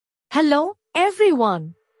Hello,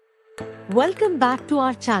 everyone. Welcome back to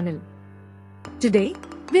our channel. Today,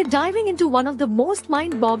 we're diving into one of the most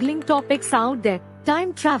mind-boggling topics out there,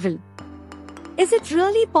 time travel. Is it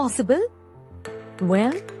really possible?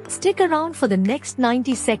 Well, stick around for the next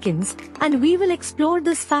 90 seconds and we will explore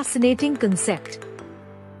this fascinating concept.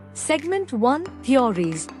 Segment 1,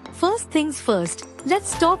 Theories. First things first,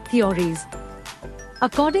 let's talk theories.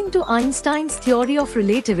 According to Einstein's theory of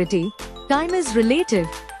relativity, time is relative,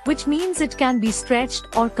 which means it can be stretched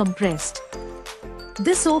or compressed.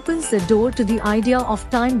 This opens the door to the idea of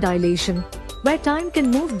time dilation, where time can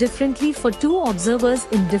move differently for two observers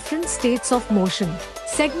in different states of motion.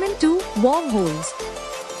 Segment 2, Wormholes.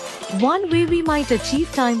 One way we might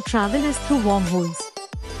achieve time travel is through wormholes.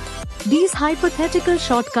 These hypothetical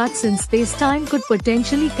shortcuts in space-time could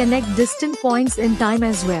potentially connect distant points in time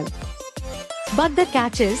as well. But the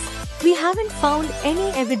catch is, we haven't found any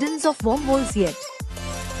evidence of wormholes yet.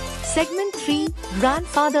 Segment 3,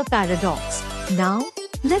 Grandfather Paradox. Now,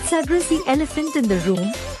 let's address the elephant in the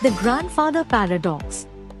room, the grandfather paradox.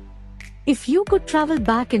 If you could travel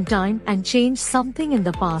back in time and change something in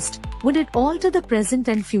the past, would it alter the present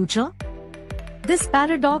and future? This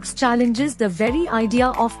paradox challenges the very idea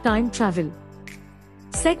of time travel.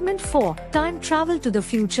 Segment 4, Time Travel to the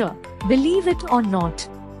Future. Believe it or not,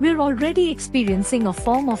 we're already experiencing a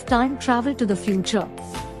form of time travel to the future.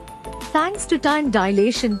 Thanks to time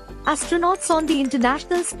dilation, astronauts on the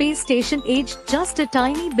International Space Station age just a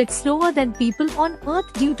tiny bit slower than people on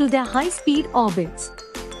Earth due to their high-speed orbits.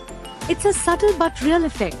 It's a subtle but real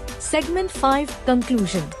effect. Segment 5,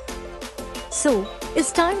 Conclusion. So,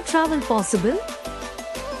 is time travel possible?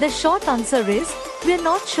 The short answer is, we're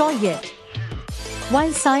not sure yet.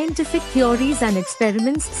 While scientific theories and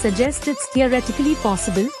experiments suggest it's theoretically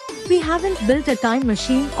possible, we haven't built a time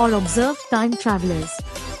machine or observed time travelers.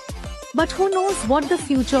 But who knows what the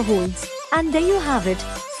future holds? And there you have it,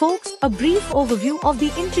 folks, a brief overview of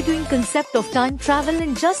the intriguing concept of time travel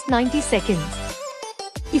in just 90 seconds.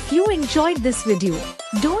 If you enjoyed this video,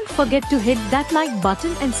 don't forget to hit that like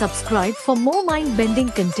button and subscribe for more mind-bending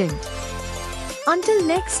content. Until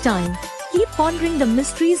next time, keep pondering the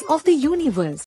mysteries of the universe.